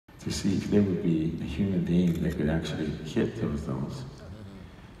to see if there would be a human being that could actually hit those notes.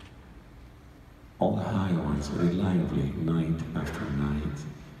 All the high ones, reliably, night after night,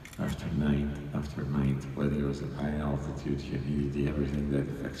 after night, after night, whether it was at high altitude, humidity, everything that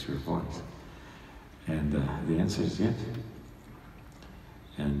affects your voice. And the answer is yes.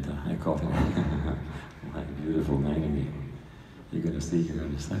 And I call him my beautiful Nightingale. You're going to see here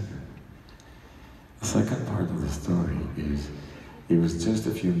in a second. The second part of the story is, it was just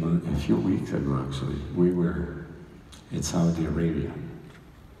a few weeks ago actually, we were in Saudi Arabia.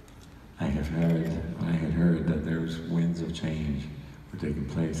 I had heard that there was winds of change were taking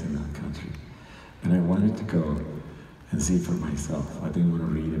place in that country. And I wanted to go and see for myself. I didn't want to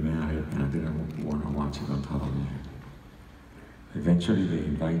read about it, and I didn't want to watch it on television. Eventually they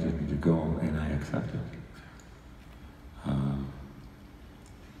invited me to go, and I accepted.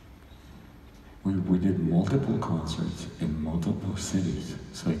 We did multiple concerts in multiple cities,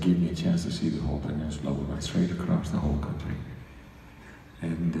 so it gave me a chance to see the whole peninsula. We went straight across the whole country.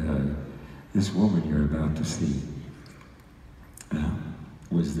 And this woman you're about to see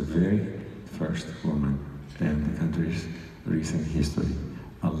was the very first woman in the country's recent history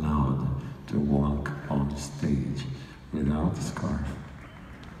allowed to walk on stage without a scarf.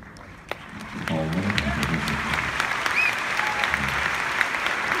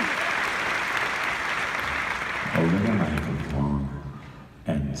 Holding a microphone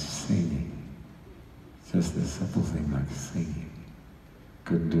and singing. Just a simple thing like singing.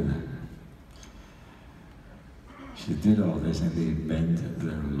 Couldn't do that. She did all this, and they bent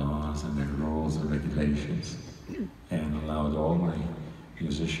their laws and their rules and regulations and allowed all my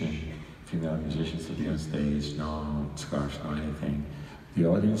female musicians to be on stage, no scarves, no anything. The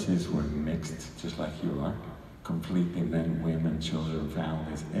audiences were mixed, just like you are, completely men, women, children,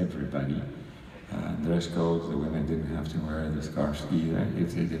 families, everybody. Dress codes, the women didn't have to wear the scarves either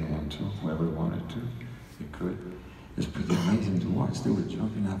if they didn't want to. Whoever wanted to, they could. It was pretty amazing to watch. They were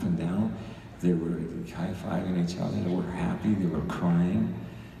jumping up and down. They were high-fiving each other. They were happy. They were crying.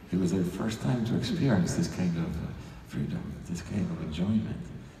 It was their first time to experience this kind of freedom, this kind of enjoyment.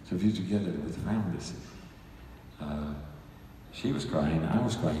 So if you're together with families, she was crying. I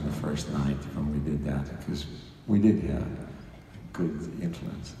was crying the first night when we did that, because we did have good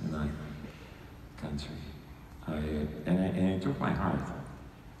influence in our country. And it took my heart.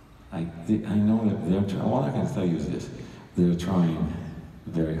 I know that they're, all I can tell you is this: they're trying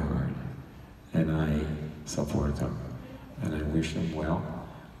very hard, and I support them, and I wish them well,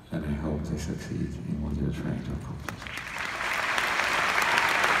 and I hope they succeed in what they're trying to accomplish.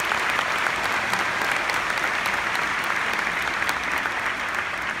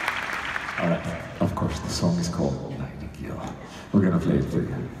 All right, of course, the song is called Nightingale. We're gonna play it for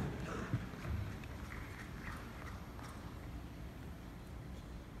you.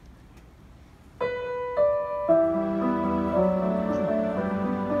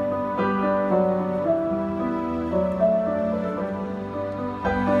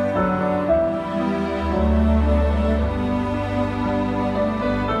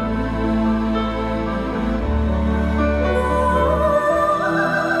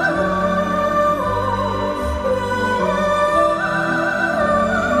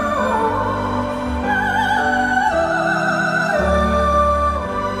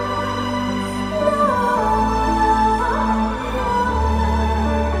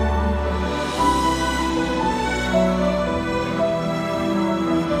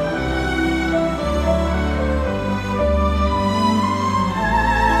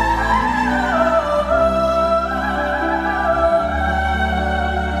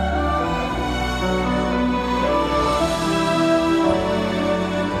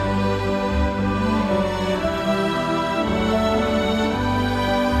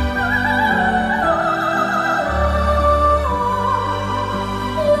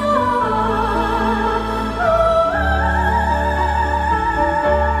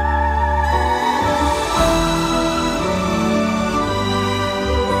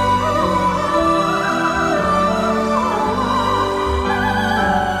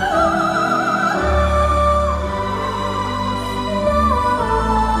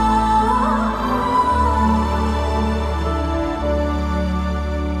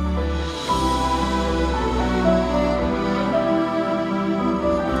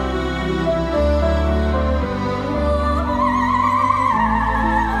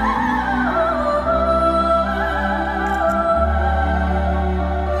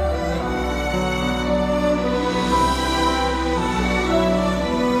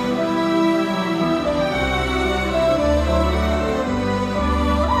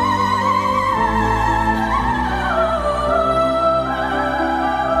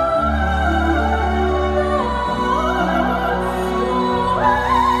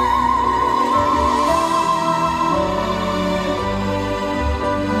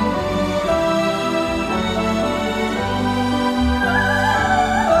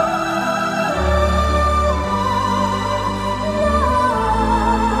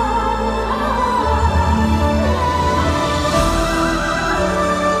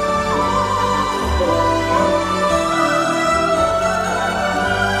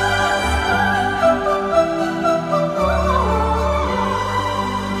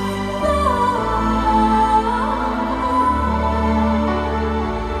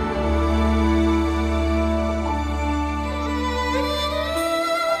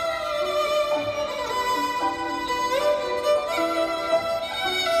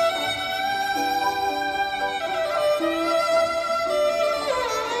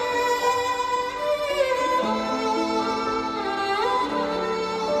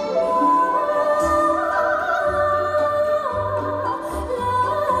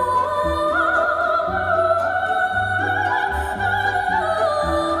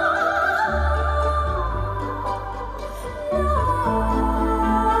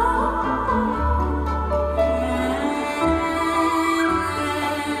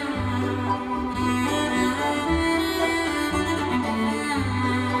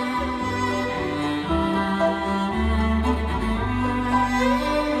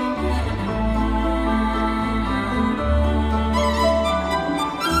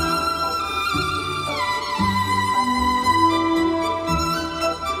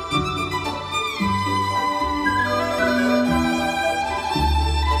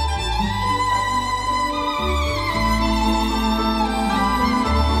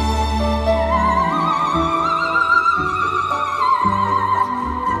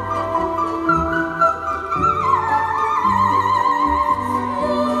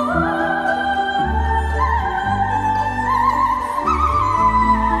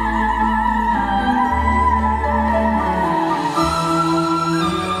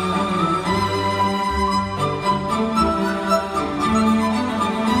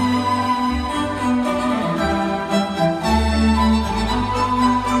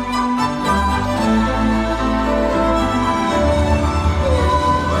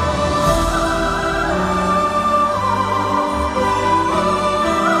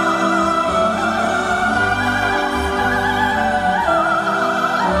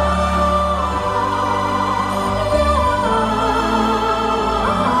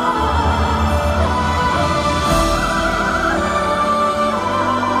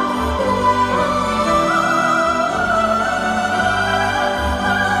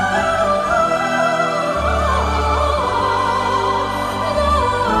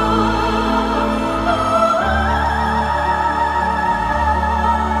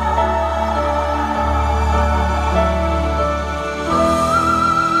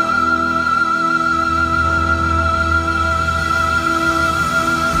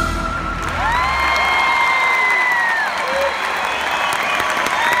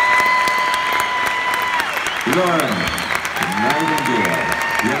 Laura.